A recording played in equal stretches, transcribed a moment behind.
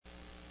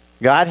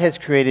God has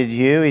created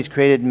you, He's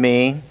created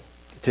me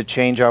to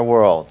change our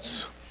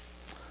worlds.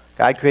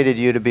 God created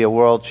you to be a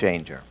world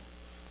changer.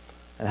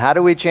 And how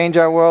do we change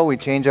our world? We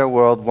change our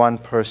world one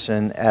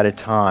person at a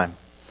time.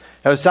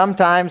 Now,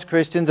 sometimes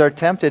Christians are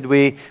tempted.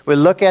 We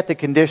look at the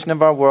condition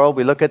of our world,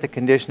 we look at the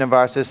condition of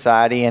our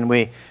society, and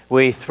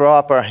we throw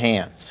up our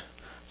hands.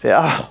 Say,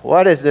 oh,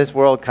 what is this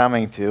world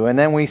coming to? And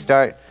then we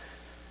start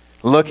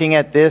looking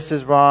at this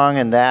is wrong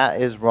and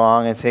that is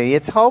wrong and say,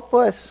 it's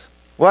hopeless.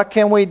 What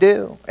can we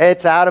do?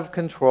 It's out of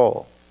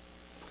control.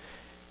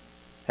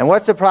 And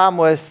what's the problem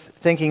with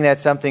thinking that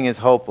something is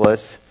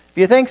hopeless? If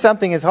you think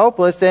something is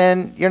hopeless,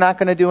 then you're not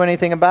going to do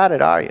anything about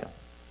it, are you?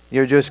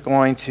 You're just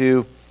going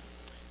to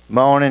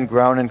moan and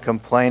groan and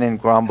complain and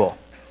grumble.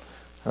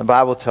 The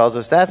Bible tells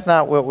us that's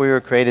not what we were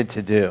created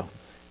to do.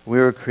 We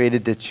were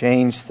created to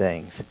change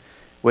things.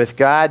 With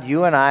God,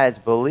 you and I as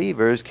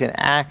believers can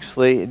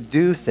actually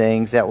do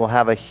things that will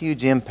have a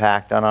huge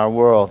impact on our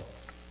world.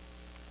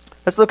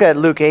 Let's look at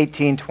Luke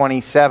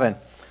 18:27.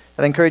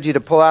 I'd encourage you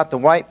to pull out the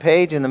white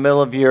page in the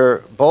middle of your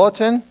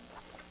bulletin.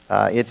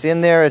 It's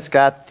in there. It's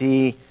got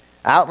the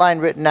outline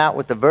written out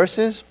with the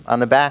verses. On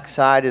the back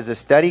side is a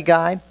study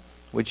guide,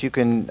 which you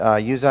can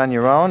use on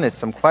your own. It's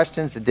some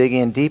questions to dig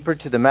in deeper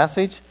to the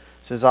message.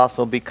 This will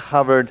also be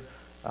covered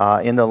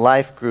in the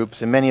life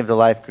groups, in many of the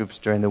life groups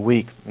during the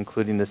week,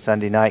 including the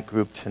Sunday night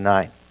group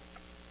tonight.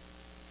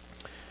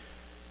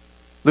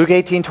 Luke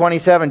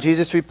 18:27,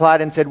 Jesus replied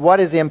and said,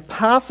 "What is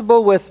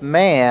impossible with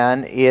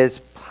man is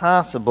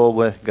possible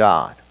with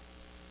God."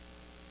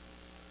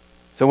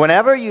 So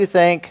whenever you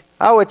think,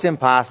 oh, it's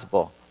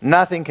impossible,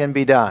 nothing can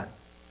be done,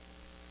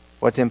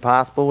 what's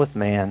impossible with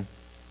man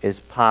is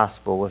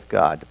possible with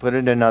God. To put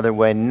it another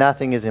way,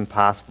 nothing is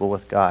impossible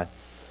with God.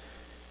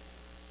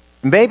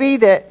 Maybe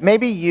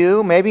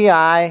you, maybe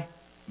I,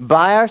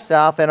 by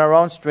ourselves and our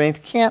own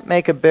strength, can't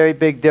make a very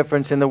big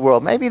difference in the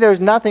world. Maybe there's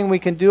nothing we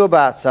can do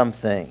about some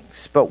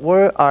things, but we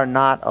are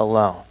not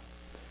alone.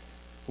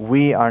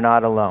 We are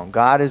not alone.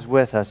 God is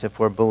with us if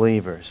we're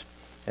believers,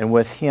 and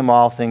with Him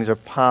all things are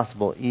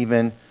possible,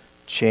 even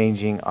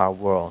changing our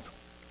world.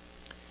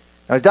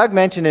 Now, as Doug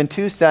mentioned in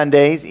 2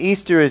 Sundays,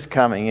 Easter is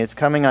coming. It's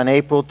coming on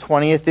April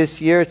 20th this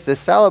year. It's the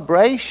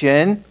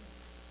celebration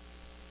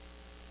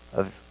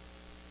of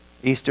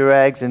Easter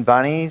eggs and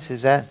bunnies.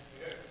 Is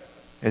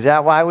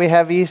that why we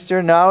have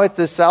Easter? No, it's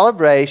the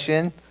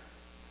celebration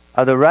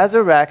of the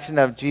resurrection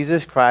of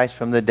Jesus Christ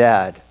from the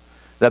dead.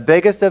 The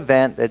biggest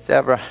event that's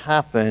ever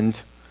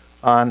happened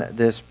on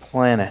this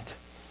planet.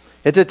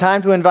 It's a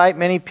time to invite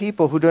many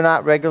people who do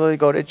not regularly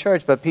go to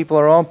church, but people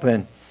are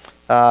open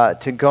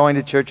to going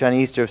to church on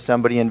Easter if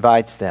somebody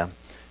invites them.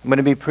 I'm going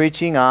to be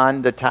preaching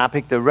on the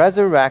topic, the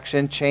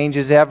resurrection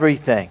changes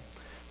everything.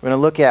 We're going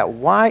to look at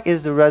why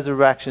is the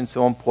resurrection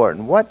so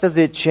important? What does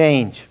it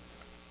change?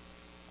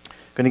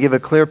 I'm going to give a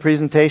clear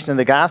presentation of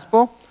the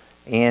gospel.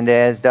 And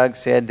as Doug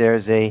said,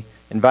 there's an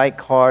invite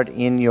card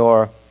in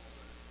your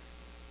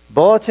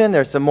bulletin.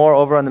 There's some more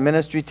over on the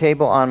ministry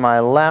table on my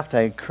left.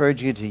 I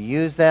encourage you to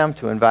use them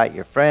to invite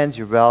your friends,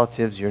 your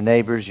relatives, your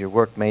neighbors, your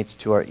workmates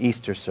to our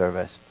Easter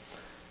service.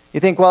 You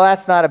think, well,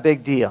 that's not a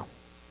big deal.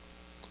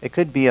 It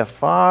could be a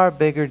far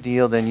bigger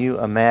deal than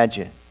you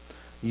imagine.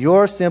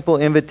 Your simple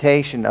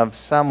invitation of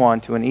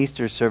someone to an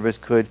Easter service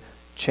could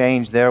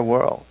change their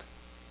world,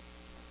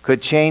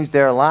 could change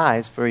their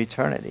lives for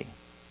eternity.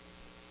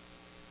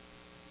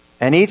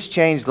 And each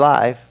changed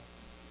life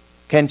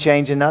can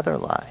change another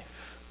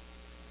life.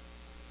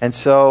 And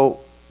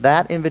so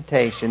that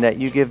invitation that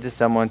you give to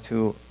someone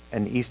to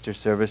an Easter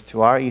service,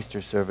 to our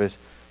Easter service,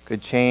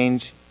 could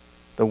change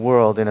the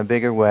world in a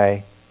bigger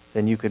way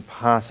than you could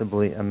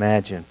possibly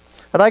imagine.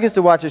 I'd like us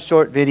to watch a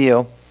short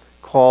video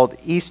called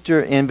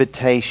Easter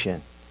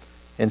Invitation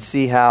and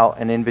see how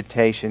an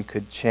invitation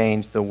could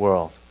change the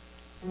world.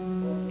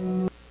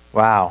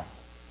 Wow,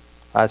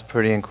 that's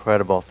pretty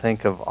incredible.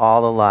 Think of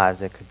all the lives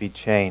that could be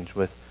changed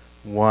with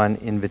one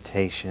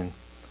invitation.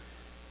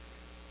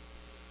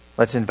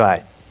 Let's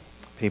invite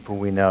people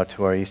we know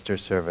to our Easter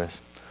service.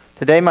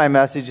 Today my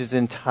message is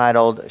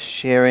entitled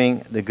Sharing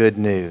the Good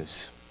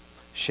News.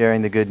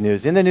 Sharing the Good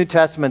News. In the New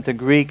Testament, the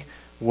Greek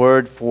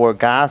word for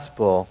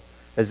gospel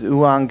is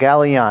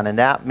euangelion, and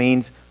that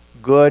means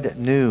good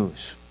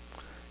news.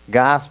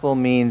 Gospel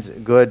means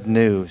good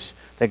news.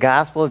 The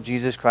gospel of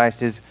Jesus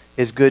Christ is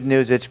good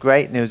news. It's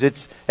great news.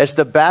 It's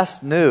the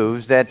best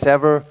news that's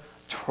ever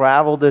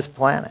traveled this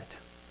planet.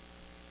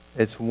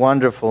 It's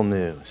wonderful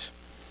news.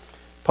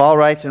 Paul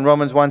writes in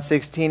Romans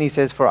 1:16, he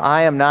says, "For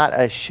I am not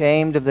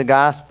ashamed of the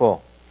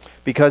gospel,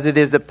 because it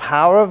is the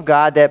power of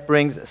God that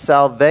brings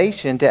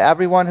salvation to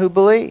everyone who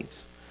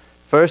believes,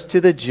 first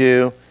to the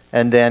Jew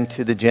and then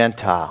to the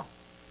Gentile."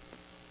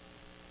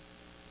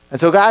 And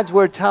so God's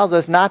Word tells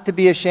us not to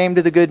be ashamed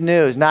of the good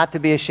news, not to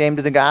be ashamed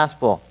of the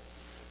gospel.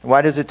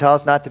 Why does it tell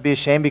us not to be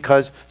ashamed?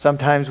 Because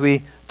sometimes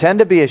we tend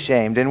to be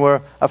ashamed and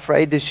we're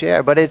afraid to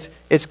share. But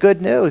it's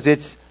good news.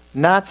 It's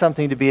not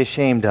something to be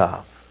ashamed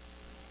of.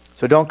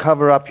 So don't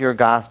cover up your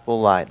gospel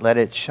light. Let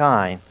it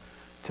shine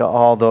to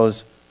all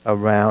those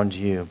around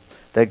you.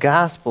 The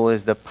gospel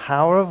is the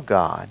power of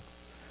God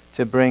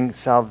to bring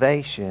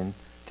salvation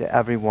to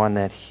everyone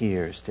that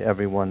hears, to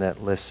everyone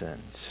that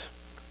listens.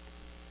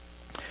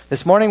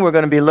 This morning we're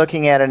going to be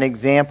looking at an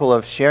example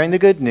of sharing the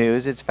good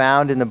news. It's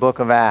found in the book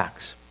of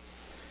Acts.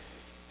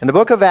 And the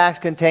book of Acts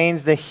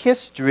contains the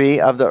history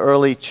of the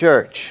early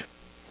church.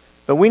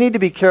 But we need to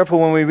be careful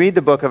when we read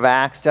the book of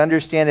Acts to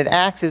understand that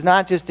Acts is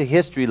not just a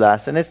history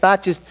lesson. It's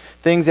not just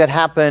things that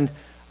happened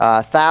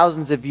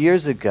thousands of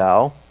years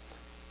ago.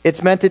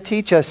 It's meant to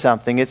teach us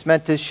something. It's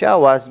meant to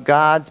show us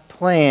God's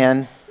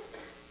plan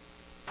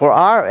for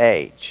our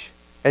age.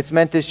 It's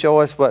meant to show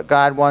us what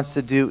God wants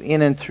to do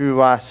in and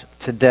through us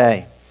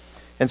today.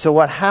 And so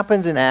what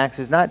happens in Acts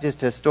is not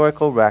just a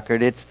historical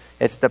record. It's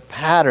the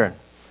pattern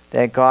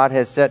that God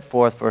has set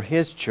forth for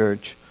His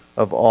church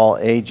of all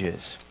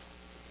ages.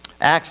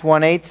 Acts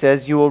 1:8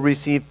 says, "You will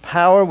receive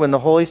power when the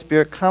Holy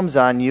Spirit comes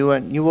on you,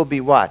 and you will be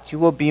what? You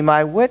will be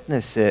my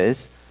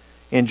witnesses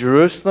in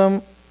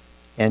Jerusalem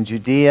and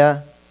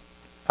Judea,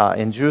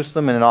 in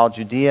Jerusalem and in all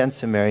Judea and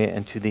Samaria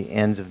and to the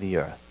ends of the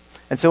earth."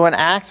 And so in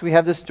Acts we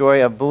have the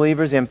story of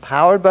believers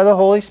empowered by the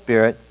Holy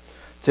Spirit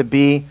to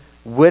be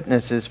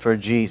witnesses for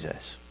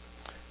Jesus.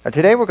 Now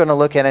today we're going to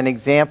look at an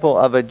example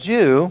of a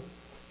Jew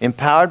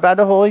empowered by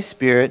the Holy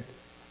Spirit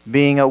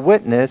being a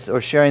witness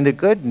or sharing the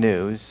good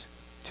news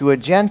to a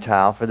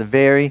Gentile for the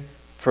very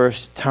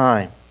first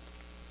time.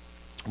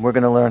 We're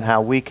going to learn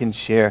how we can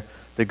share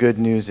the good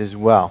news as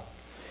well.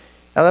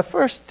 Now the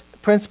first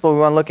principle we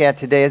want to look at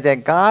today is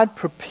that God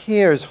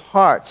prepares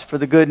hearts for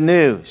the good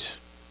news.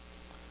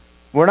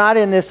 We're not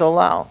in this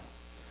alone.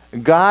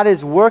 God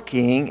is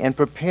working and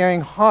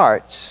preparing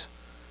hearts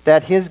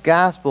that His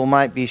gospel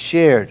might be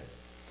shared.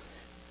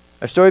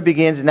 Our story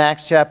begins in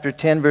Acts chapter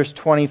 10, verse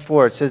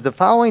 24. It says, "The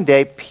following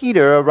day,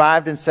 Peter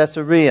arrived in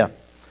Caesarea.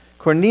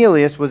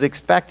 Cornelius was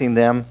expecting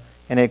them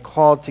and had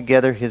called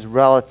together his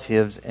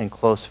relatives and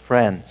close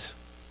friends."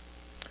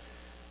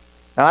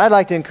 Now, I'd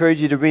like to encourage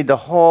you to read the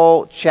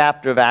whole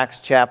chapter of Acts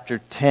chapter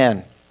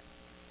 10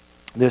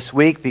 this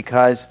week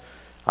because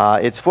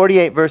it's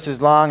 48 verses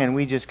long, and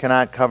we just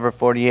cannot cover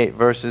 48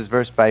 verses,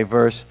 verse by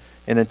verse,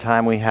 in the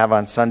time we have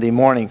on Sunday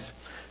mornings.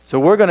 So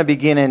we're going to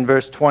begin in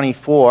verse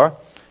 24.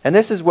 And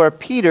this is where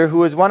Peter,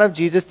 who is one of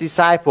Jesus'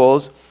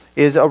 disciples,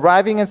 is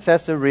arriving in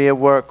Caesarea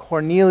where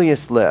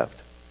Cornelius lived.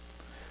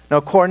 Now,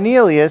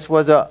 Cornelius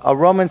was a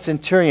Roman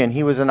centurion.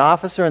 He was an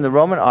officer in the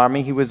Roman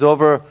army. He was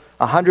over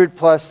 100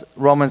 plus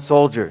Roman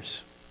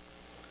soldiers.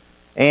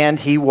 And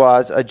he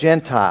was a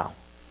Gentile.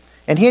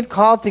 And he had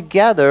called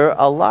together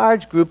a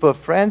large group of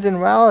friends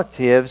and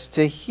relatives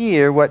to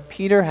hear what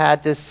Peter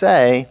had to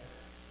say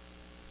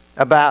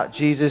about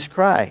Jesus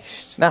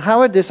Christ. Now,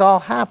 how had this all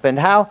happened?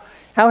 How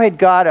had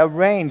God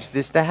arranged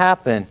this to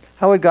happen?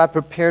 How had God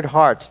prepared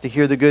hearts to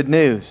hear the good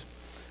news?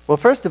 Well,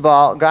 first of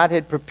all, God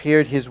had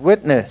prepared His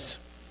witness,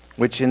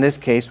 which in this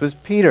case was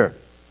Peter.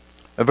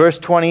 Verse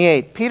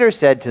 28, Peter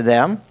said to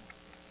them,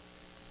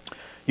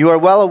 "You are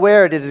well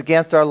aware it is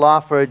against our law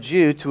for a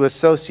Jew to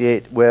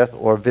associate with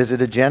or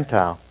visit a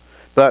Gentile.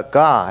 But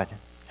God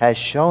has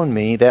shown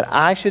me that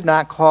I should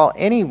not call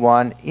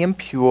anyone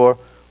impure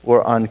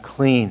or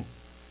unclean."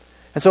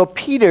 And so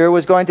Peter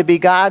was going to be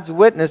God's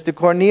witness to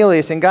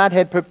Cornelius, and God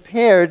had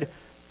prepared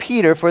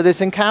Peter for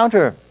this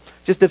encounter.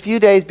 Just a few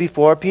days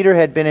before, Peter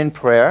had been in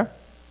prayer,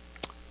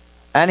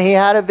 and he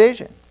had a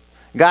vision.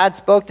 God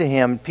spoke to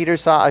him. Peter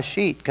saw a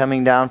sheet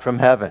coming down from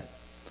heaven.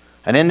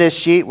 And in this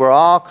sheet were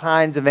all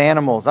kinds of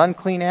animals,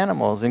 unclean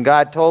animals. And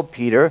God told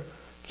Peter,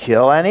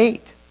 "Kill and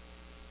eat."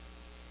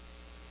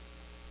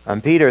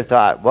 And Peter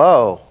thought,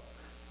 "Whoa,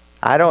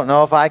 I don't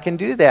know if I can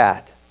do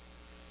that.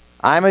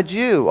 I'm a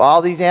Jew.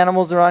 All these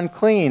animals are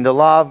unclean. The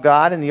law of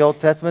God in the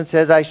Old Testament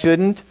says I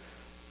shouldn't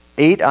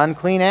eat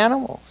unclean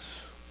animals.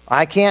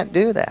 I can't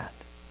do that."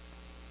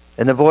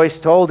 And the voice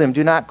told him,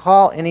 "Do not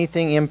call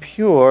anything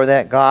impure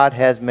that God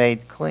has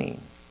made clean."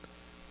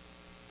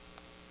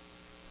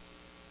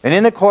 And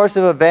in the course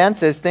of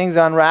events, as things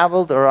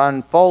unraveled or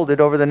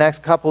unfolded over the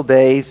next couple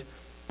days,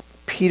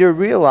 Peter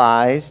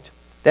realized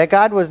that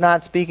God was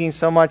not speaking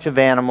so much of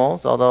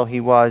animals, although He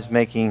was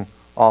making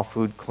all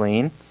food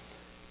clean,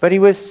 but He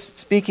was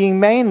speaking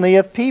mainly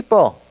of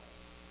people.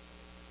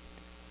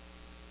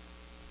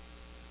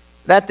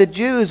 That the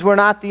Jews were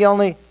not the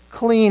only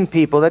clean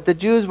people, that the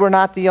Jews were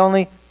not the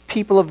only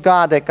people of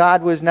God, that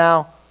God was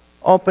now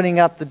opening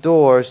up the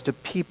doors to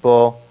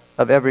people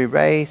of every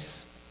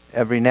race,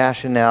 every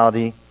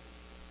nationality.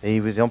 He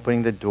was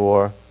opening the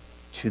door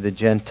to the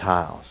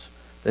Gentiles.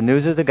 The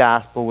news of the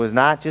gospel was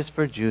not just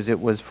for Jews, it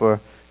was for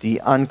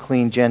the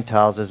unclean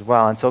Gentiles as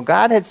well. And so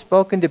God had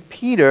spoken to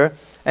Peter,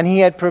 and He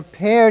had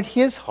prepared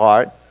his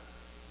heart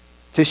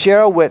to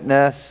share a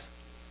witness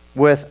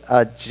with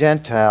a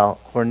Gentile,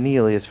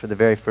 Cornelius, for the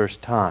very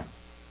first time.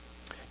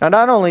 Now,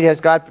 not only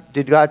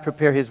did God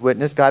prepare his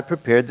witness, God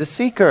prepared the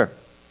seeker.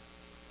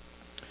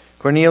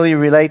 Cornelius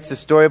relates the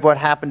story of what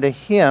happened to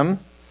him.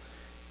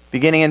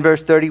 Beginning in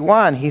verse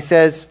 31, he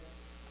says,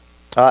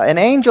 an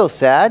angel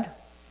said,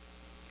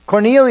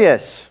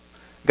 "Cornelius,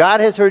 God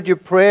has heard your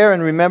prayer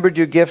and remembered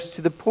your gifts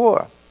to the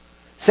poor.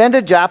 Send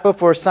to Joppa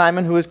for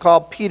Simon, who is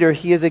called Peter.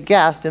 He is a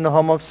guest in the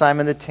home of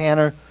Simon the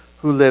tanner,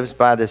 who lives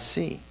by the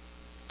sea."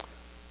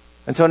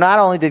 And so not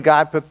only did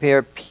God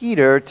prepare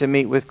Peter to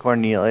meet with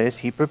Cornelius,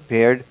 he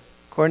prepared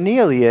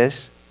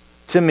Cornelius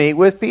to meet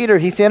with Peter.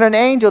 He sent an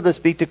angel to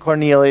speak to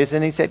Cornelius,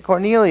 and he said,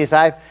 "Cornelius,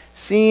 I've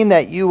seen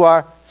that you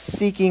are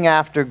seeking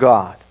after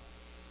God.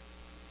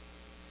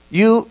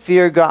 You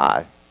fear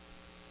God,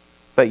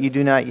 but you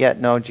do not yet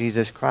know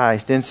Jesus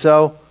Christ. And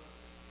so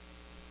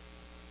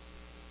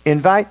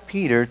invite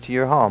Peter to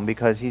your home,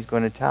 because he's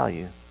going to tell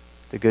you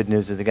the good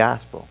news of the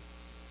gospel."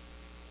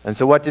 And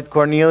so what did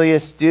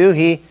Cornelius do?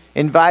 He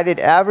invited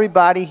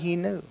everybody he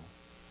knew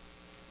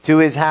to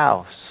his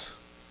house.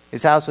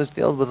 His house was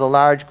filled with a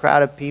large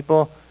crowd of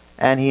people,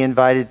 and he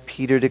invited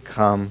Peter to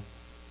come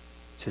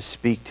to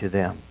speak to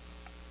them.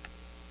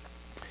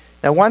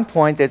 Now, one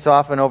point that's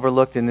often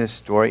overlooked in this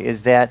story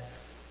is that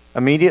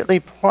immediately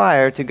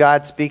prior to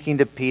God speaking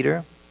to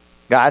Peter,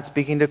 God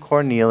speaking to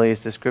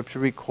Cornelius, the scripture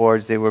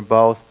records they were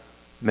both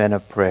men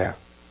of prayer.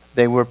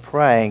 They were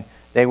praying.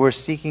 They were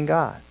seeking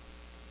God.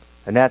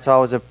 And that's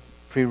always a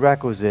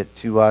prerequisite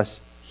to us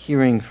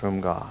hearing from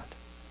God.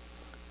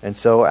 And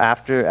so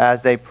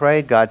as they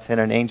prayed, God sent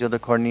an angel to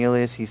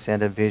Cornelius. He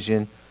sent a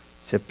vision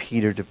to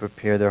Peter to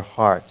prepare their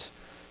hearts.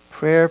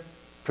 Prayer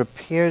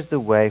prepares the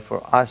way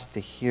for us to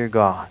hear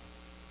God.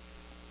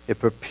 It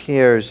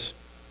prepares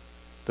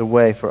the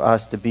way for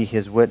us to be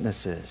his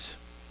witnesses.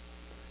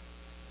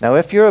 Now,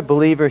 if you're a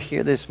believer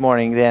here this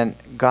morning, then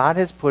God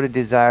has put a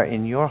desire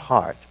in your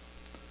heart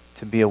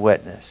to be a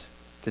witness,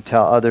 to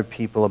tell other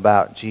people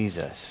about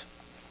Jesus.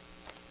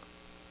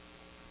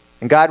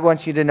 And God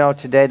wants you to know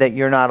today that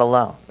you're not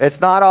alone.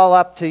 It's not all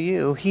up to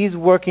you. He's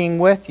working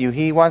with you.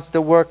 He wants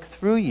to work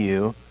through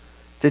you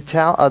to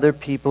tell other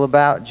people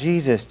about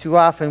Jesus. Too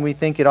often we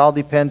think it all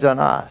depends on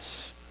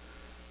us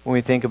when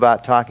we think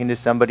about talking to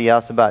somebody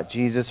else about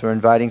Jesus or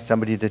inviting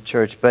somebody to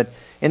church. But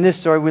in this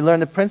story, we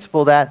learn the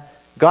principle that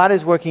God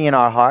is working in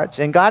our hearts,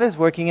 and God is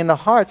working in the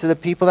hearts of the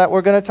people that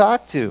we're going to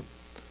talk to.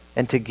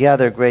 And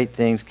together, great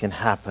things can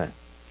happen.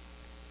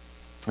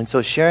 And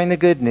so sharing the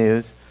good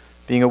news,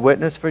 being a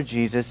witness for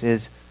Jesus,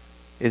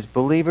 is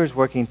believers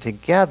working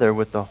together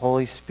with the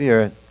Holy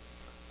Spirit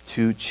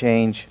to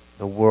change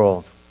the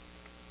world.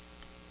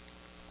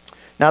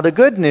 Now, the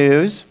good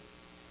news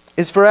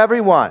is for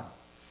everyone.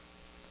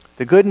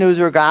 The good news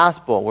or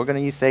gospel. We're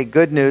going to say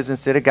good news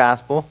instead of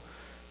gospel,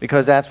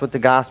 because that's what the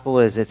gospel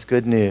is. It's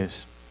good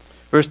news.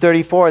 Verse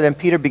 34, then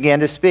Peter began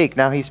to speak.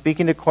 Now he's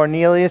speaking to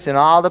Cornelius and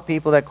all the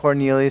people that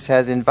Cornelius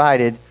has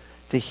invited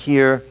to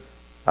hear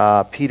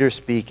Peter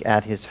speak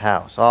at his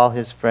house. All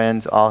his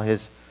friends, all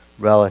his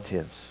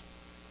relatives.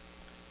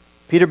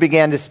 Peter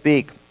began to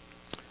speak.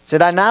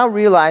 Said, "I now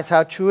realize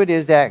how true it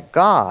is that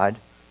God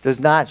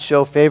does not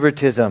show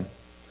favoritism,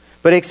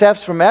 but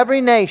accepts from every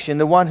nation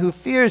the one who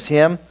fears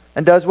him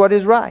and does what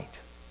is right."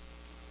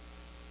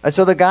 And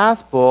so the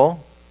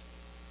gospel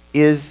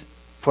is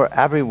for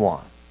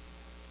everyone,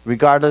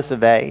 regardless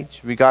of age,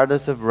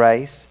 regardless of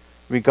race,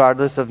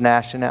 regardless of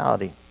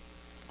nationality.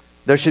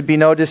 There should be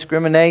no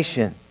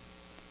discrimination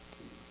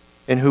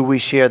in who we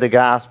share the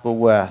gospel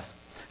with.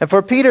 And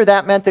for Peter,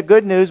 that meant the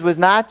good news was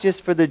not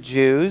just for the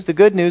Jews. The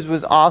good news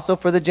was also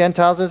for the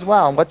Gentiles as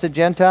well. And what's a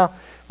Gentile?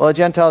 Well, a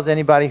Gentile is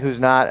anybody who's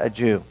not a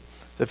Jew.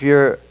 So if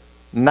you're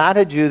not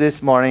a Jew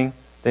this morning,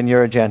 then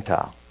you're a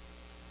Gentile.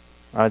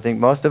 I think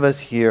most of us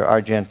here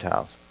are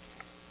Gentiles.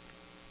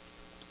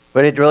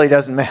 But it really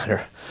doesn't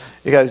matter.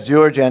 Because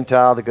Jew or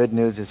Gentile, the good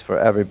news is for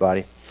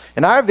everybody.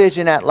 And our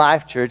vision at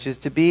Life Church is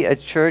to be a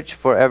church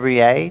for every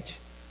age,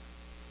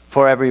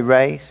 for every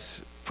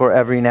race, for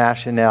every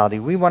nationality.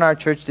 We want our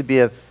church to be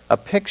a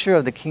picture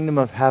of the kingdom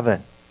of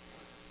heaven.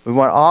 We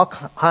want all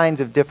kinds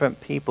of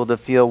different people to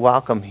feel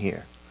welcome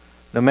here.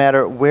 No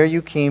matter where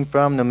you came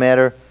from, no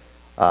matter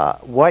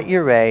what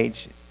your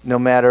age, no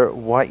matter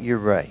what your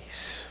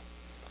race.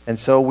 And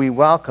so we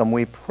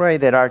pray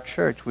that our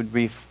church would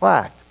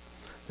reflect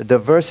the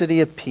diversity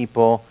of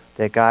people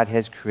that God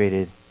has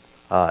created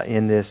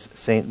in this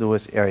St.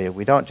 Louis area.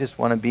 We don't just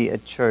want to be a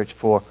church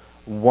for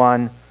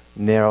one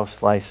narrow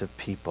slice of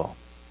people.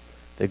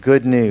 The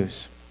good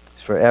news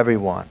is for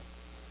everyone,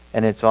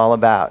 and it's all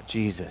about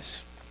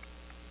Jesus.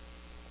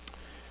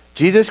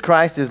 Jesus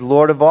Christ is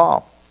Lord of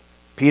all.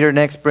 Peter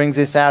next brings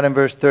this out in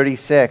verse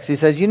 36. He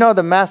says, "You know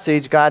the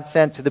message God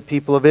sent to the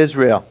people of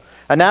Israel,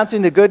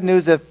 announcing the good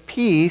news of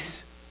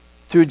peace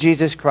through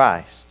Jesus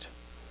Christ,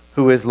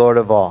 who is Lord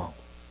of all."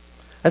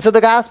 And so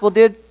the gospel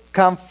did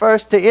come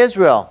first to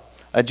Israel.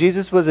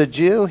 Jesus was a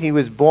Jew. He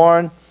was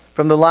born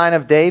from the line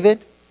of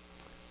David.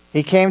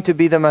 He came to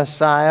be the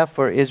Messiah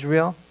for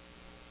Israel.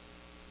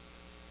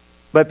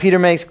 But Peter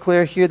makes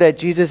clear here that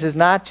Jesus is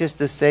not just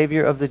the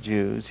Savior of the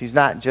Jews. He's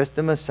not just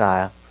the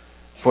Messiah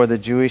for the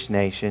Jewish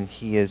nation.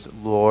 He is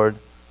Lord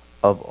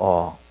of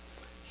all.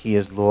 He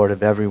is Lord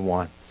of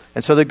everyone.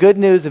 And so the good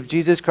news of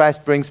Jesus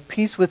Christ brings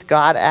peace with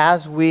God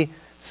as we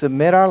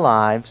submit our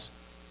lives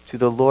to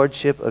the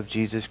Lordship of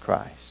Jesus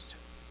Christ.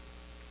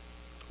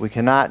 We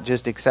cannot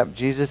just accept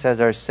Jesus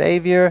as our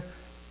Savior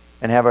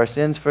and have our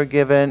sins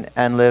forgiven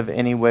and live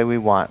any way we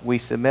want. We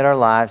submit our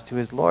lives to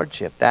his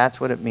lordship. That's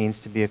what it means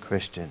to be a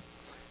Christian.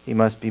 He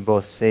must be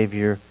both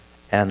Savior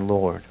and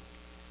Lord.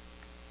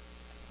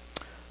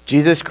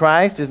 Jesus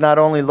Christ is not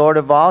only Lord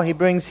of all, he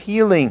brings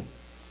healing.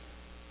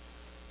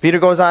 Peter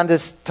goes on to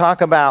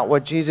talk about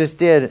what Jesus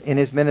did in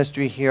his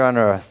ministry here on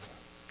earth.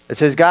 It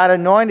says, God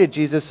anointed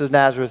Jesus of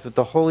Nazareth with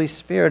the Holy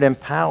Spirit and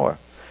power.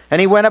 And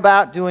he went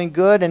about doing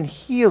good and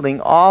healing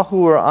all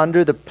who were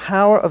under the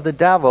power of the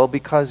devil,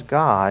 because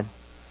God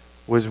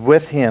was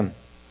with him.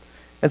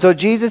 And so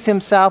Jesus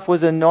himself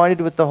was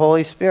anointed with the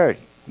Holy Spirit.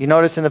 You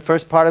notice in the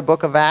first part of the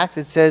book of Acts,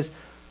 it says,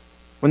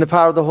 when the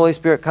power of the Holy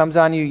Spirit comes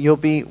on you, you'll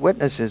be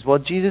witnesses. Well,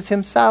 Jesus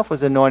himself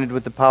was anointed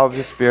with the power of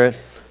the Spirit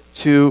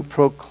to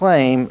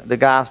proclaim the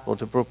gospel,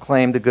 to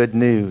proclaim the good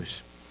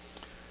news.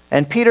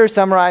 And Peter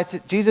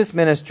summarized Jesus'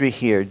 ministry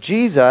here.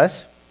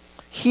 Jesus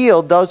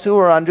healed those who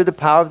were under the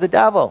power of the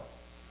devil.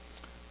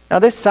 Now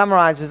this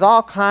summarizes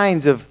all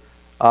kinds of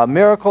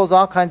miracles,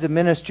 all kinds of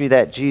ministry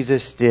that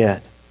Jesus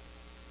did.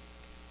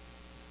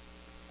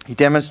 He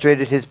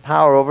demonstrated his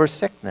power over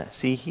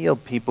sickness. He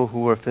healed people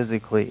who were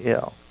physically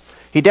ill.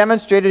 He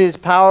demonstrated his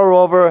power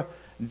over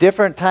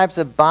different types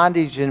of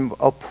bondage and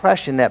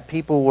oppression that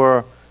people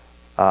were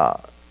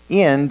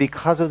in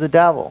because of the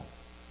devil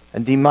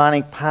and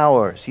demonic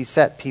powers. He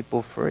set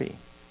people free.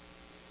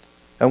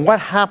 And what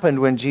happened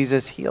when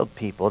Jesus healed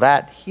people?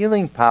 That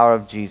healing power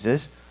of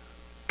Jesus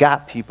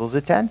got people's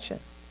attention.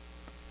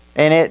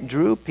 And it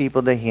drew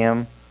people to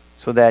him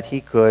so that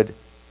he could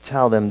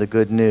tell them the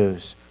good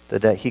news,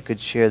 that he could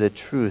share the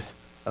truth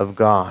of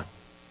God.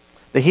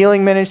 The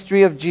healing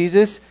ministry of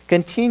Jesus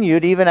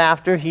continued even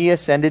after he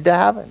ascended to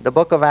heaven. The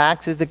book of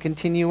Acts is the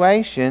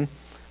continuation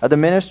of the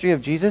ministry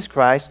of Jesus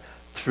Christ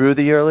through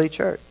the early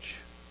church.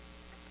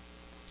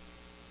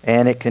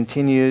 And it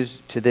continues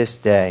to this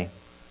day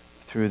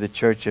through the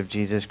church of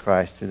Jesus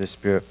Christ, through the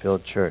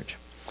Spirit-filled church.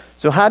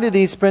 So how do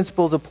these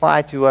principles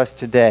apply to us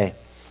today?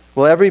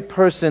 Well, every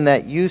person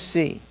that you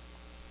see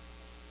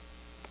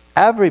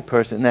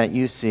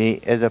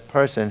is a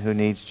person who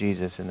needs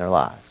Jesus in their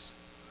lives.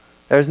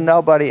 There's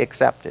nobody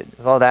accepted.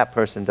 Oh, that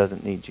person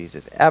doesn't need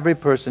Jesus. Every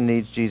person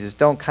needs Jesus.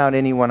 Don't count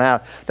anyone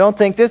out. Don't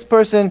think this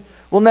person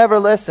will never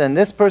listen.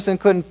 This person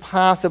couldn't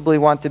possibly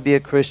want to be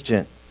a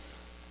Christian.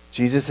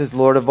 Jesus is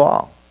Lord of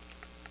all.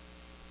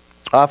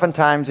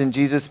 Oftentimes in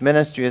Jesus'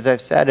 ministry, as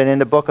I've said, and in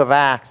the book of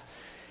Acts,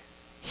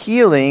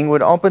 healing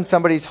would open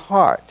somebody's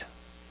heart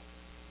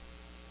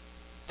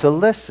to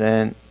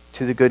listen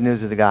to the good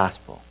news of the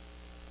gospel.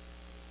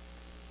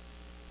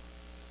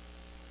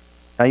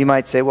 Now you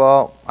might say,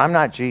 well, I'm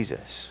not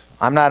Jesus.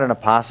 I'm not an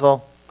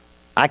apostle.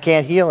 I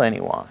can't heal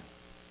anyone.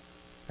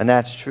 And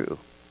that's true.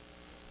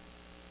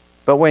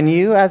 But when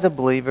you as a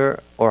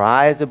believer, or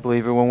I as a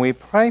believer, when we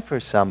pray for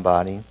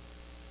somebody,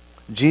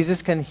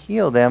 Jesus can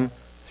heal them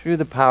through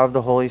the power of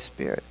the Holy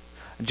Spirit.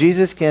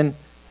 Jesus can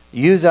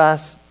use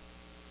us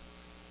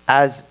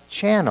as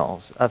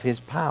channels of his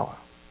power.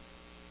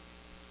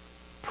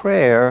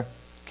 Prayer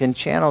can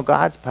channel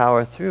God's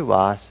power through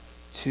us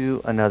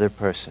to another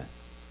person.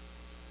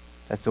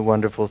 That's the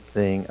wonderful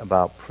thing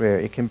about prayer.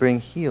 It can bring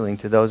healing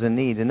to those in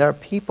need. And there are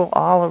people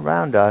all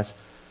around us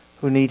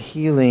who need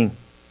healing.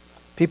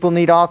 People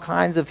need all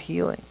kinds of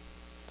healing.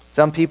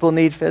 Some people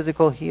need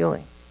physical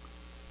healing.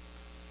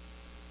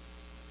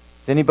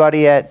 Does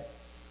anybody at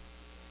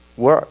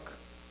work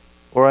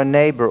or a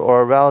neighbor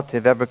or a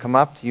relative ever come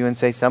up to you and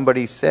say,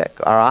 somebody's sick,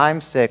 or I'm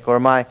sick,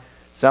 or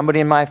somebody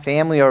in my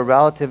family or a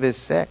relative is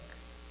sick?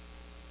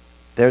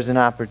 There's an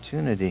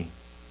opportunity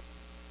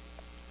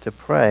to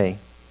pray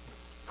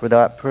for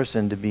that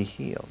person to be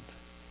healed.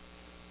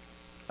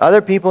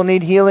 Other people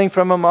need healing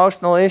from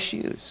emotional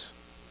issues.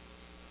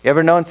 You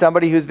ever known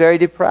somebody who's very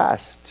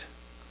depressed?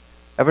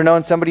 Ever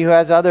known somebody who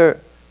has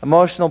other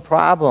emotional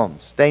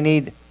problems? They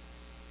need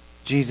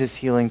Jesus'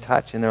 healing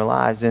touch in their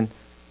lives, and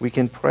we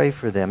can pray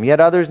for them. Yet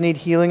others need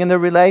healing in their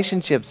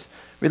relationships.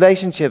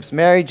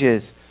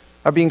 Marriages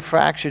are being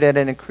fractured at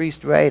an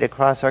increased rate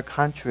across our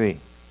country.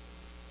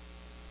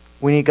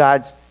 We need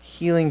God's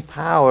healing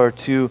power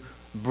to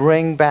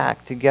bring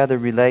back together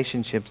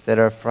relationships that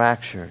are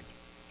fractured.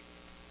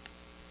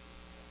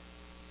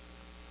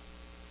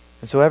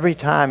 And so every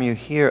time you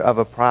hear of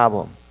a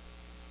problem,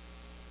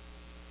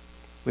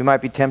 we might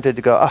be tempted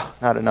to go, oh,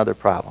 not another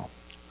problem.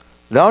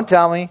 Don't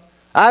tell me.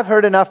 I've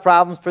heard enough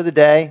problems for the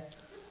day.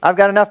 I've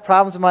got enough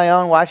problems of my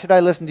own. Why should I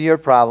listen to your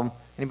problem?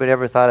 Anybody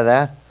ever thought of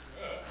that?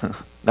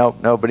 Nope,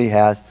 nobody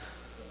has.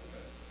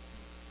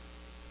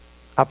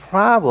 A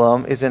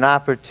problem is an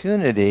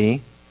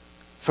opportunity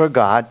for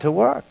God to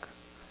work.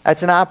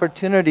 That's an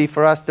opportunity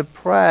for us to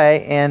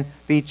pray and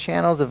be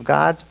channels of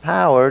God's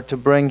power to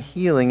bring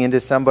healing into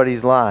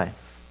somebody's life.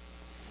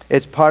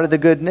 It's part of the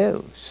good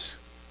news.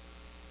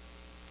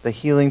 The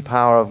healing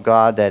power of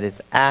God that is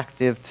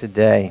active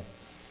today.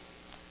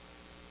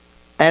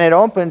 And it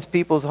opens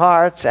people's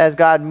hearts as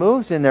God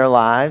moves in their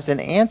lives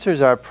and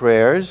answers our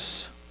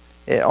prayers.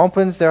 It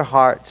opens their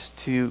hearts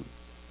to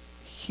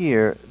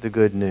hear the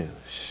good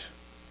news.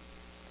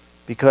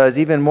 Because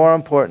even more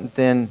important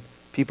than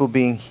people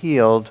being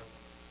healed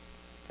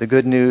the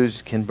good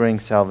news can bring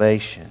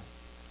salvation.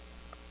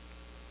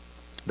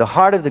 The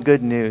heart of the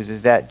good news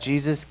is that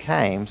Jesus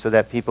came so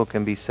that people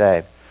can be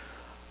saved.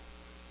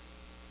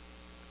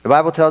 The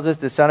Bible tells us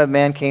the Son of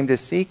Man came to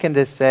seek and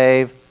to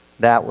save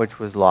that which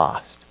was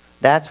lost.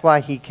 That's why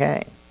he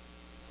came.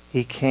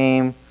 He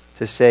came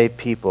to save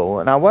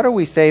people. Now, what are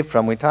we saved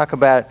from? We talk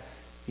about,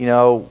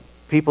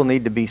 people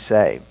need to be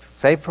saved.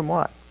 Saved from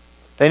what?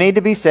 They need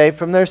to be saved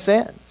from their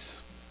sins.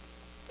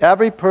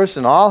 Every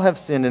person, all have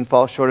sinned and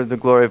fall short of the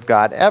glory of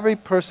God. Every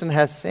person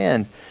has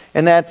sinned.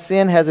 And that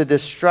sin has a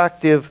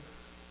destructive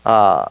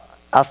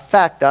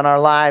effect on our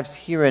lives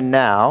here and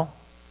now.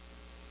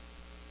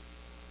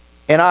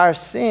 And our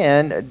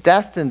sin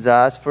destines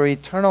us for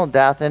eternal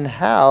death in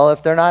hell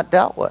if they're not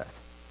dealt with.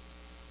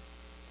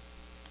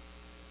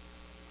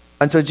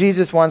 And so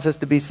Jesus wants us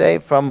to be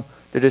saved from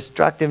the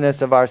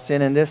destructiveness of our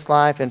sin in this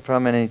life and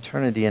from an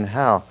eternity in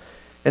hell.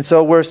 And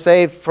so we're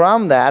saved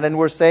from that, and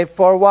we're saved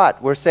for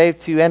what? We're saved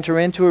to enter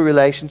into a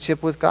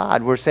relationship with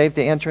God. We're saved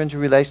to enter into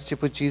a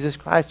relationship with Jesus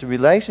Christ, a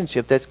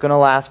relationship that's going to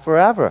last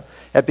forever.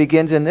 It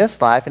begins in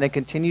this life, and it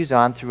continues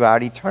on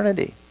throughout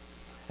eternity.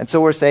 And so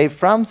we're saved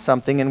from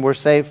something, and we're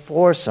saved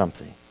for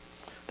something.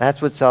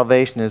 That's what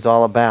salvation is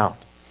all about.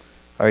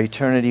 Our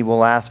eternity will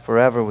last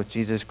forever with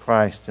Jesus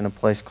Christ in a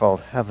place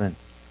called heaven.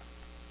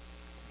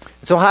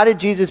 So how did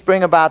Jesus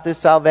bring about this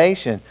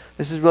salvation?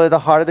 This is really the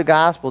heart of the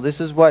gospel.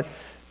 This is what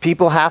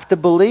people have to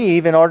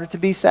believe in order to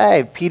be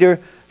saved.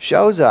 Peter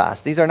shows us.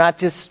 These are not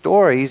just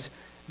stories.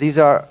 These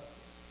are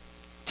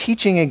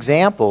teaching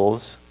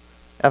examples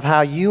of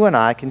how you and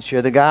I can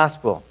share the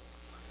gospel.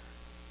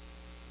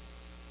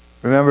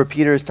 Remember,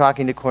 Peter is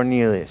talking to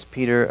Cornelius.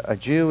 Peter, a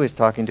Jew, is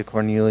talking to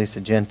Cornelius,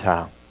 a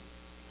Gentile.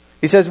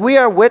 He says, we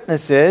are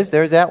witnesses,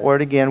 there's that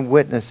word again,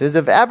 witnesses,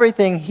 of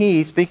everything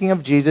he, speaking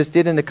of Jesus,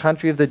 did in the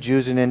country of the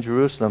Jews and in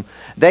Jerusalem.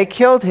 They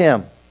killed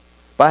him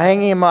by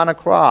hanging him on a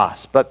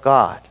cross, but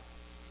God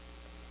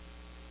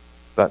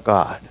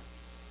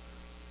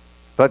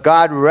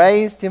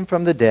raised him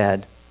from the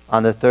dead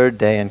on the third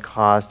day and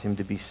caused him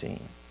to be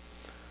seen.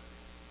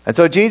 And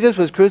so Jesus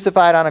was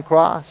crucified on a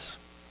cross.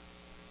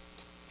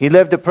 He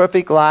lived a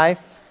perfect life.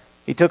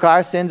 He took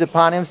our sins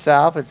upon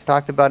himself. It's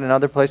talked about in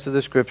other places of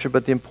the Scripture,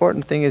 but the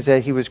important thing is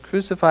that he was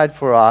crucified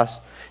for us,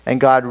 and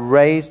God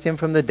raised him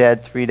from the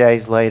dead 3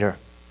 days later.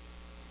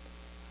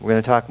 We're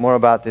going to talk more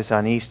about this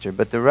on Easter,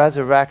 but the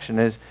resurrection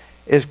is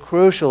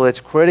crucial. It's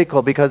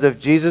critical, because if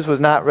Jesus was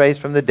not raised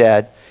from the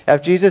dead,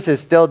 if Jesus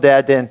is still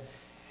dead, then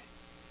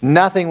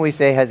nothing we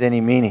say has any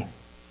meaning.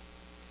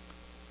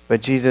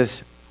 But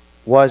Jesus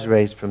was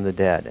raised from the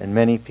dead, and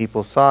many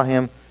people saw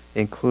him,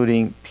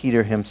 including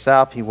Peter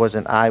himself. He was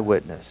an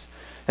eyewitness.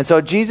 And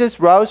so Jesus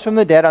rose from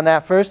the dead on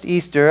that first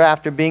Easter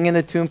after being in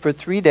the tomb for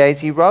 3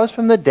 days. He rose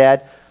from the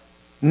dead,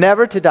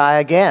 never to die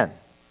again.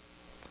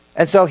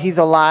 And so he's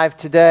alive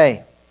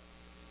today.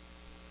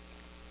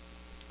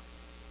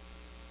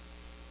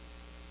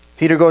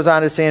 Peter goes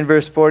on to say in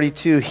verse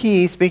 42,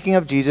 he, speaking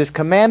of Jesus,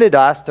 commanded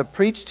us to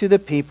preach to the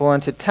people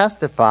and to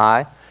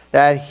testify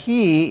that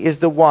he is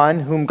the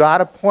one whom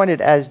God appointed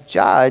as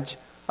judge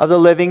of the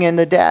living and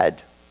the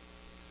dead.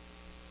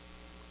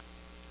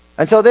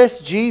 And so this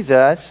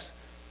Jesus,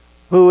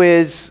 who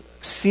is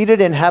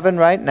seated in heaven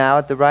right now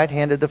at the right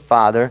hand of the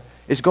Father,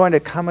 is going to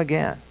come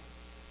again.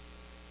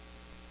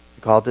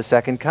 We call it the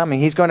second coming.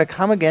 He's going to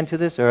come again to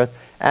this earth,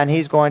 and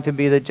he's going to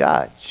be the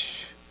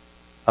judge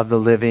of the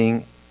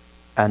living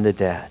and the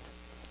dead.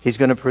 He's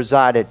going to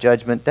preside at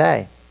Judgment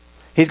Day.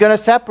 He's going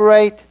to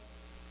separate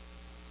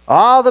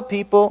all the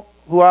people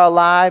who are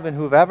alive and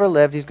who have ever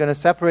lived. He's going to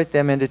separate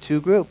them into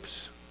two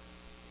groups.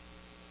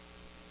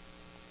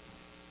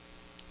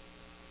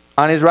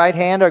 On his right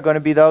hand are going to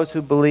be those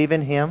who believe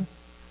in him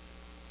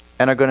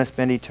and are going to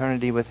spend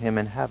eternity with him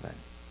in heaven.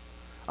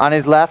 On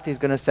his left, he's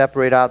going to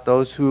separate out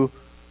those who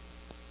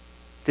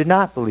did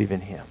not believe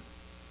in him,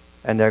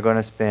 and they're going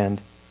to spend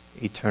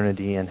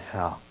eternity in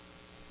hell.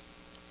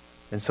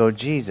 And so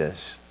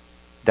Jesus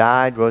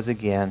died, rose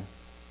again,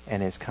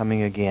 and is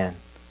coming again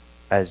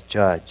as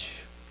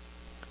judge.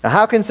 Now,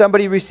 how can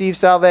somebody receive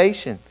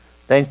salvation?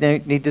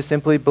 They need to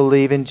simply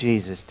believe in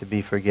Jesus to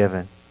be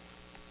forgiven.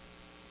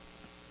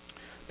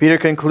 Peter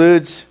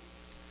concludes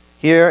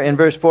here in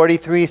verse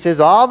 43. He says,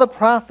 all the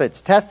prophets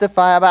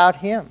testify about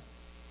him.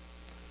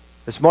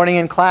 This morning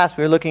in class,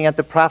 we were looking at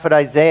the prophet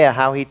Isaiah,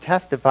 how he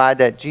testified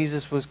that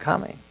Jesus was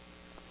coming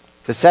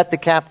to set the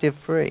captive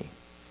free.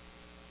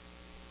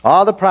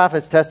 All the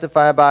prophets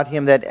testify about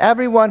him, that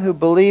everyone who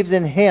believes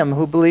in him,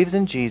 who believes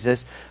in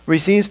Jesus,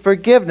 receives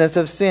forgiveness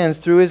of sins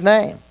through his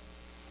name.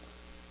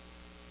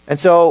 And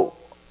so,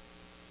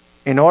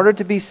 in order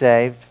to be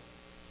saved,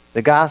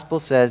 the gospel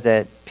says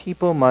that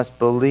people must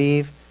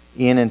believe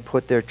in and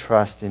put their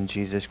trust in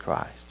Jesus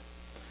Christ.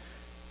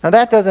 Now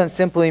that doesn't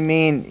simply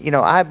mean,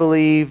 I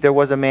believe there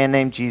was a man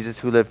named Jesus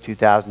who lived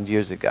 2,000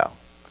 years ago.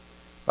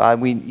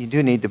 You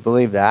do need to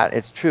believe that.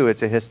 It's true.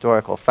 It's a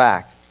historical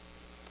fact.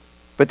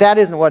 But that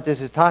isn't what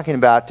this is talking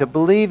about. To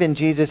believe in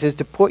Jesus is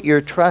to put your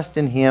trust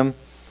in him,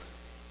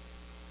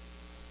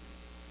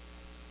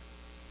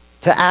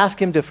 to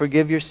ask him to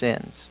forgive your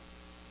sins,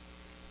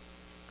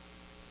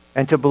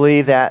 and to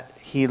believe that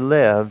he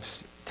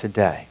lives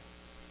today,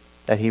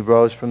 that he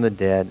rose from the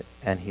dead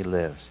and he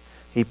lives.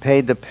 He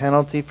paid the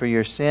penalty for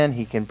your sin.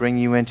 He can bring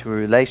you into a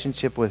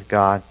relationship with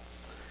God,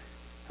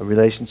 a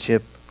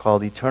relationship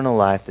called eternal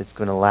life that's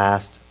going to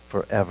last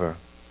forever.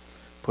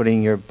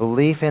 Putting your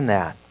belief in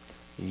that,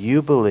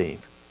 you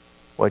believe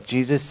what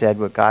Jesus said,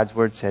 what God's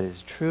Word said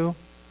is true.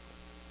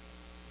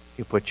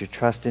 You put your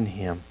trust in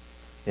him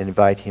and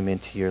invite him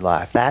into your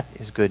life. That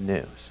is good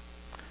news.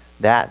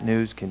 That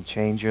news can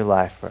change your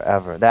life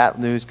forever. That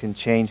news can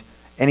change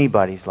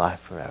anybody's life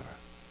forever.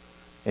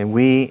 And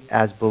we,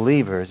 as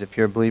believers, if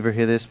you're a believer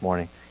here this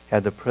morning,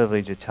 have the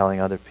privilege of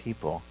telling other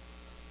people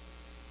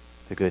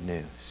the good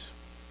news.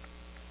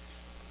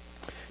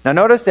 Now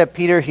notice that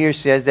Peter here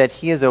says that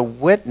he is a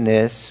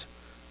witness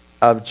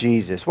of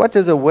Jesus. What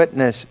does a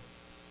witness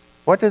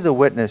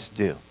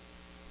do?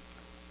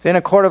 So in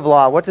a court of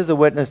law, what does a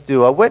witness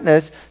do? A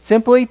witness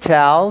simply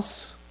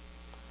tells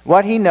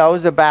what he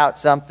knows about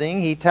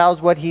something. He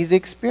tells what he's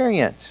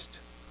experienced.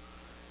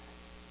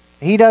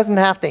 He doesn't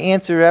have to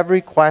answer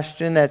every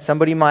question that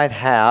somebody might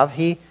have.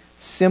 He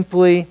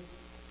simply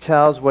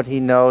tells what he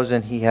knows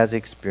and he has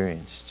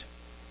experienced.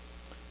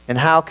 And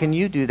how can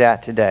you do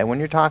that today? When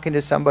you're talking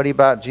to somebody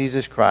about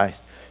Jesus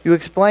Christ, you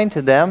explain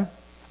to them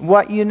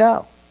what you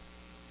know.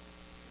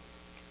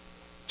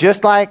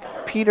 Just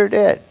like Peter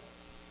did.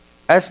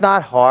 That's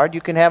not hard. You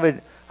can have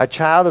a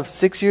child of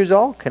 6 years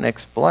old can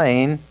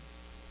explain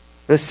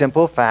the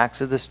simple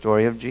facts of the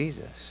story of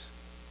Jesus.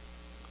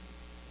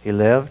 He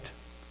lived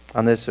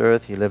on this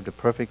earth. He lived a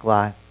perfect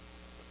life.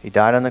 He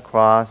died on the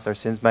cross. Our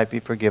sins might be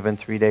forgiven.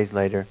 3 days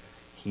later,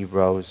 he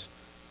rose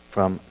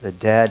from the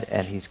dead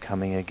and he's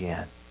coming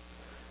again.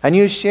 And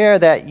you share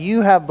that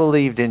you have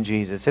believed in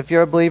Jesus. If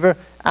you're a believer,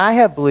 I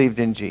have believed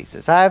in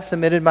Jesus. I have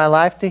submitted my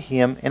life to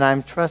him and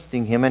I'm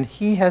trusting him and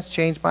he has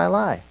changed my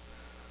life.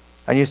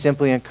 And you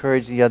simply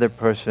encourage the other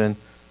person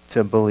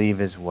to believe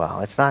as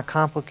well. It's not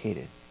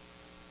complicated.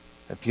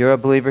 If you're a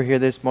believer here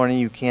this morning,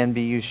 you can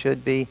be, you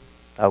should be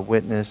a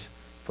witness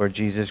for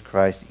Jesus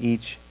Christ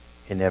each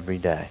and every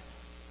day.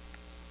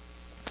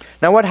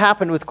 Now what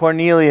happened with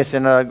Cornelius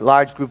and a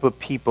large group of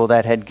people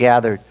that had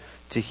gathered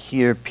to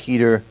hear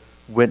Peter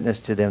witness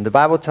to them? The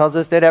Bible tells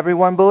us that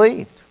everyone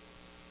believed.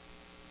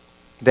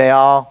 They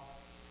all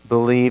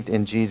believed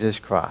in Jesus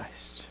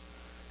Christ.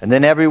 And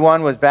then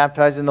everyone was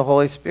baptized in the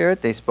Holy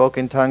Spirit. They spoke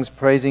in tongues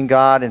praising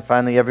God. And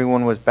finally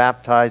everyone was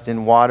baptized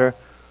in water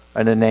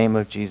in the name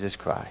of Jesus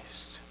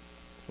Christ.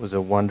 It was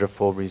a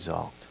wonderful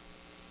result.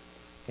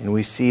 And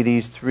we see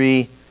these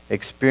three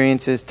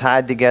experiences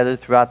tied together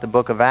throughout the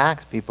book of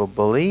Acts. People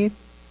believe,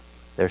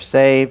 they're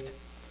saved,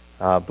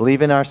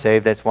 believe and are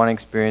saved. That's one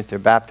experience. They're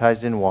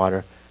baptized in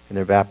water and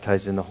they're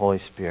baptized in the Holy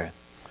Spirit.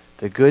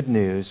 The good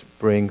news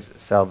brings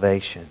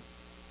salvation.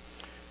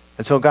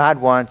 And so God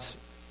wants,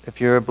 if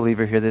you're a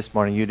believer here this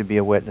morning, you to be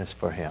a witness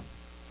for him.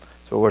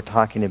 That's what we're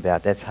talking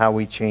about. That's how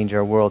we change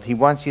our world. He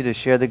wants you to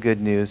share the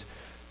good news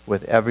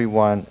with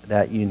everyone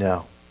that you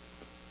know.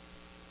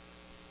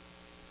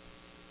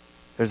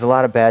 There's a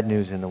lot of bad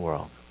news in the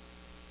world.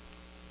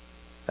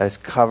 As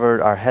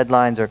covered, our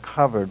headlines are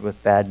covered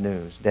with bad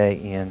news day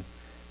in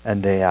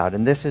and day out.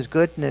 And this is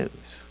good news.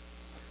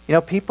 You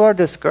know, people are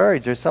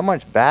discouraged. There's so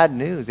much bad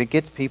news. It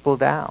gets people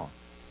down.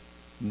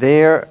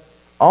 They're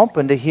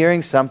open to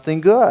hearing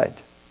something good.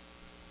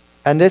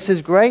 And this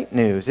is great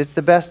news. It's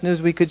the best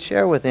news we could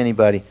share with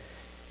anybody.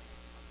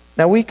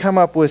 Now, we come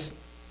up with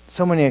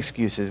so many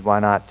excuses why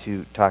not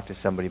to talk to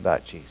somebody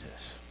about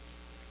Jesus.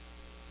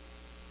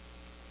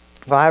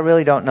 Well, I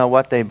really don't know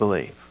what they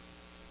believe.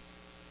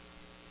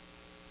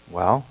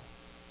 Well,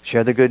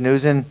 share the good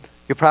news and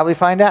you'll probably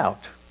find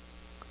out.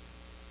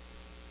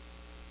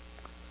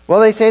 Well,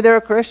 they say they're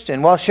a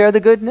Christian. Well, share the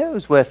good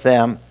news with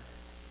them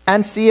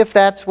and see if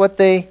that's what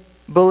they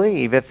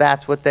believe, if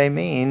that's what they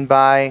mean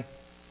by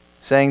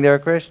saying they're a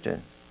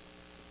Christian.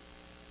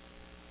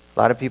 A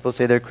lot of people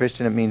say they're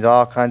Christian. It means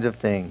all kinds of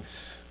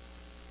things.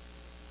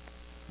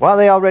 Well,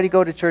 they already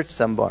go to church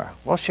somewhere.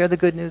 Well, share the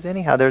good news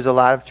anyhow. There's a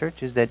lot of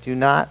churches that do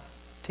not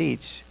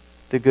teach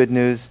the good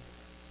news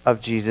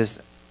of Jesus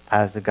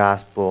as the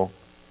gospel,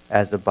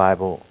 as the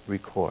Bible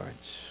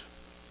records.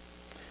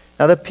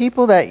 Now the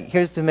people that,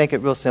 here's to make it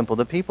real simple,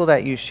 the people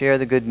that you share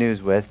the good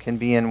news with can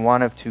be in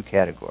one of two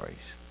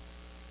categories.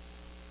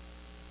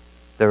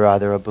 They're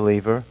either a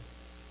believer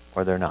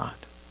or they're not.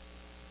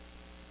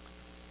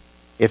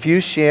 If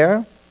you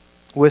share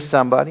with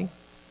somebody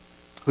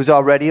who's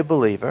already a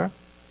believer,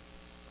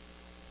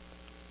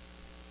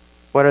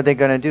 what are they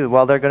going to do?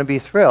 Well, they're going to be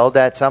thrilled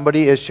that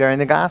somebody is sharing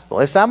the gospel.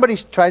 If somebody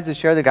tries to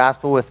share the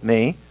gospel with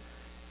me,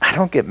 I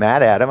don't get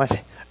mad at them. I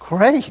say,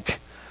 great.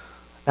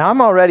 Now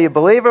I'm already a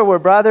believer. We're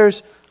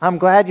brothers. I'm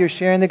glad you're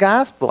sharing the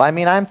gospel. I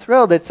mean, I'm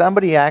thrilled that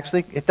somebody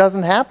actually, it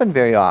doesn't happen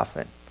very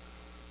often.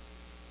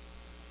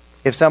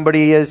 If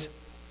somebody is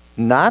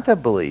not a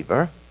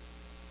believer,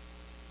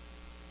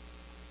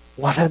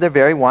 well, they're the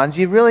very ones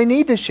you really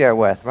need to share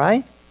with,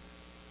 right?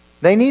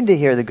 They need to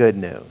hear the good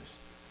news.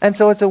 And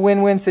so it's a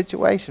win-win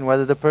situation,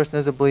 whether the person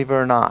is a believer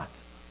or not.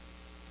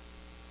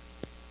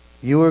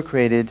 You were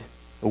created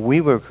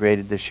We were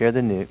created to share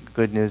the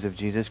good news of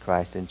Jesus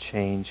Christ and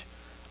change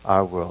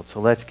our world. So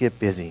let's get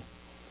busy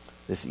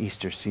this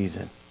Easter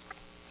season.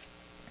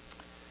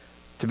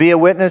 To be a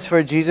witness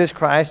for Jesus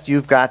Christ,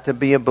 you've got to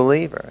be a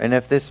believer. And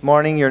if this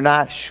morning you're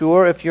not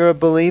sure if you're a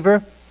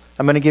believer,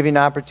 I'm going to give you an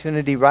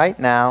opportunity right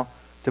now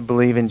to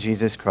believe in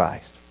Jesus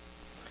Christ.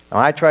 Now,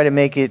 I try to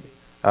make it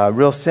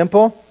real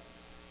simple.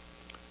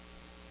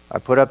 I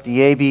put up the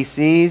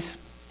ABCs.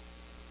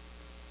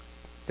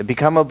 To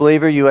become a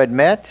believer, you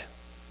admit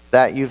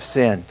that you've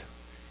sinned.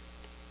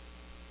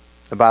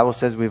 The Bible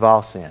says we've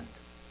all sinned.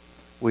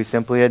 We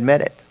simply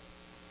admit it.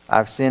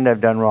 I've sinned,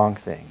 I've done wrong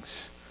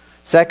things.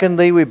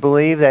 Secondly, we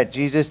believe that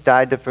Jesus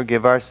died to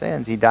forgive our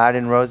sins. He died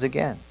and rose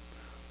again.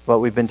 What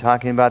we've been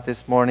talking about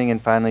this morning.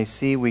 And finally,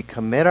 C, we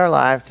commit our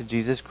lives to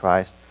Jesus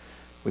Christ.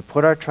 We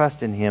put our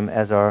trust in Him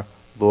as our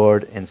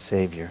Lord and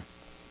Savior.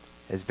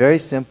 It's very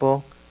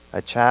simple.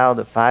 A child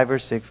of 5 or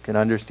 6 can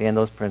understand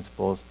those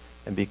principles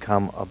and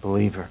become a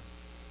believer.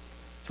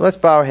 So let's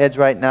bow our heads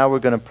right now. We're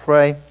going to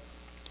pray.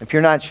 If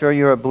you're not sure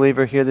you're a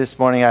believer here this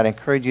morning, I'd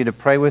encourage you to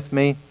pray with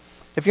me.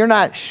 If you're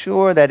not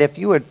sure that if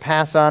you would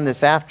pass on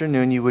this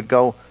afternoon, you would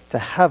go to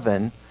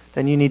heaven,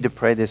 then you need to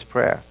pray this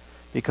prayer.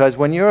 Because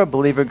when you're a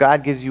believer,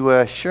 God gives you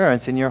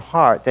assurance in your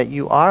heart that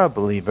you are a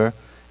believer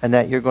and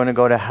that you're going to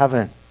go to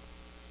heaven.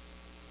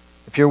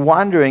 If you're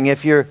wondering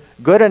if you're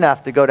good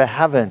enough to go to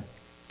heaven,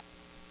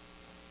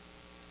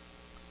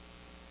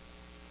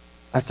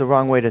 that's the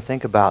wrong way to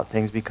think about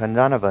things, because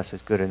none of us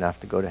is good enough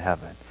to go to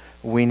heaven.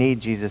 We need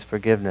Jesus'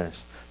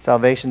 forgiveness.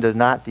 Salvation does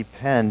not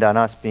depend on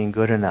us being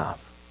good enough.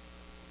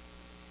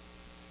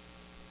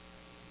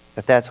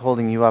 If that's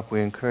holding you up,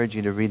 we encourage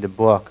you to read the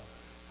book,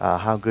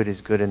 How Good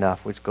is Good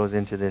Enough, which goes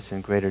into this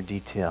in greater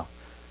detail.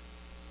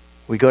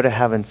 We go to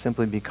heaven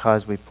simply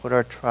because we put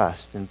our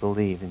trust and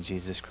believe in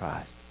Jesus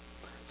Christ.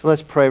 So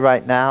let's pray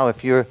right now.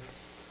 If you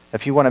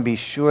want to be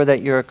sure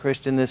that you're a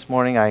Christian this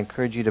morning, I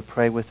encourage you to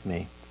pray with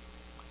me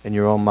in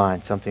your own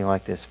mind, something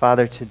like this.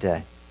 Father,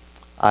 today,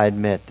 I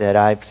admit that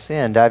I've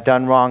sinned. I've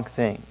done wrong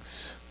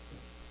things.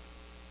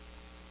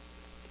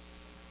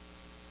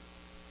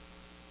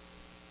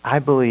 I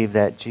believe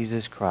that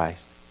Jesus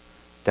Christ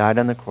died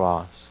on the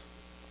cross,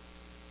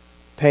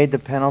 paid the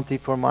penalty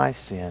for my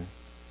sin,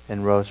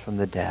 and rose from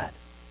the dead.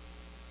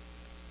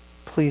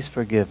 Please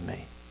forgive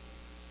me.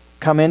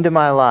 Come into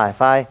my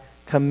life. I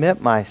commit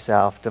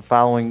myself to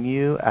following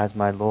you as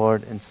my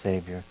Lord and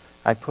Savior.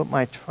 I put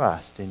my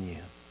trust in you.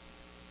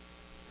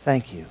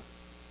 Thank you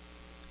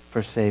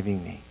for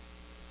saving me.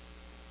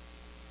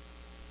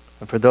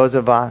 And for those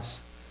of us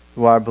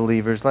who are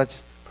believers,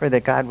 let's pray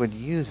that God would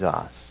use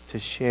us to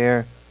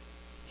share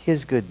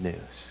His good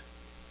news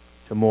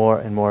to more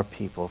and more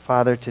people.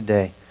 Father,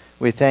 today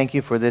we thank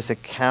you for this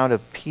account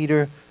of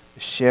Peter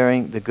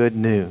sharing the good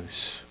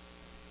news.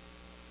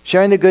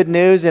 Sharing the good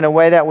news in a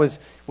way that was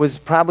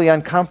probably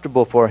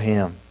uncomfortable for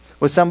him,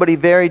 with somebody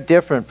very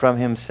different from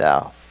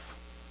himself.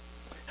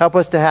 Help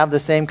us to have the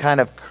same kind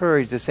of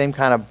courage, the same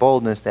kind of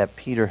boldness that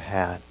Peter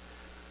had.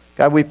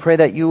 God, we pray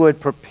that you would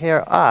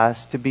prepare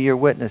us to be your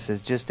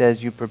witnesses, just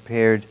as you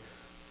prepared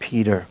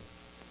Peter.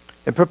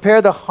 And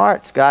prepare the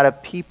hearts, God,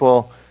 of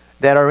people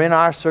that are in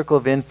our circle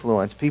of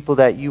influence, people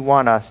that you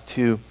want us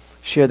to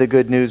share the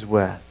good news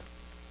with.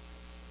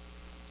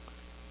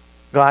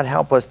 God,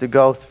 help us to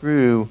go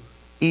through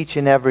each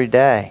and every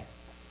day,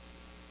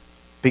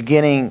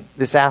 beginning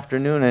this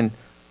afternoon and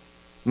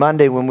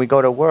Monday when we go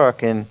to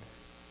work, and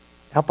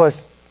help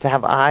us to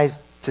have eyes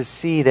to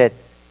see that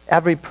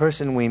every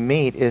person we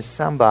meet is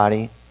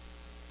somebody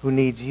who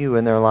needs you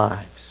in their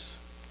lives.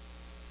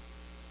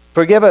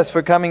 Forgive us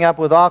for coming up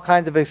with all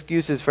kinds of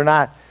excuses for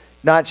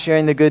not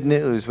sharing the good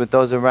news with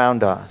those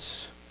around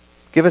us.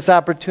 Give us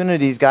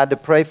opportunities, God, to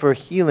pray for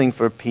healing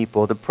for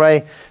people, to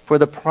pray for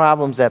the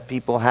problems that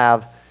people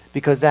have,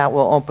 because that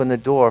will open the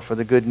door for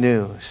the good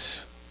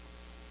news.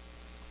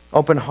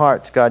 Open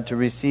hearts, God, to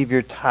receive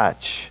your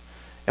touch.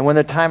 And when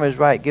the time is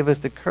right, give us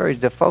the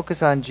courage to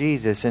focus on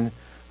Jesus and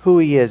who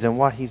He is and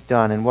what He's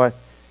done and what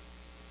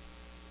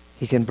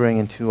He can bring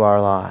into our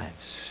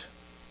lives.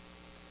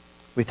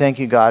 We thank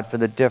you, God, for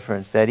the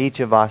difference that each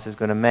of us is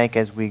going to make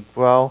as we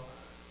grow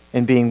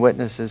in being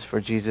witnesses for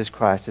Jesus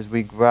Christ, as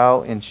we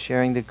grow in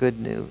sharing the good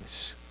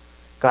news.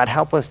 God,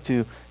 help us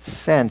to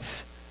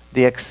sense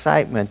the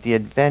excitement, the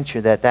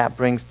adventure that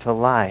brings to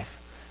life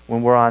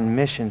when we're on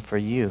mission for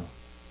you.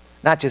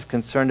 Not just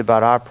concerned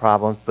about our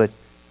problems, but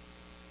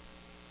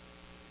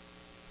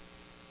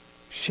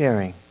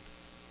sharing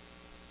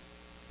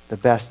the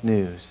best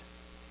news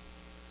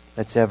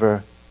that's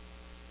ever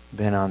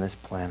been on this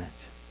planet.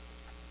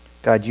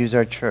 God, use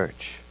our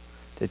church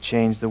to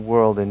change the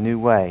world in new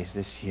ways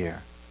this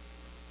year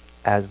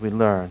as we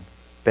learn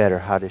better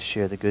how to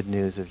share the good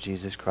news of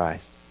Jesus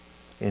Christ.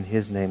 In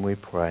His name we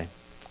pray.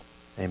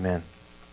 Amen.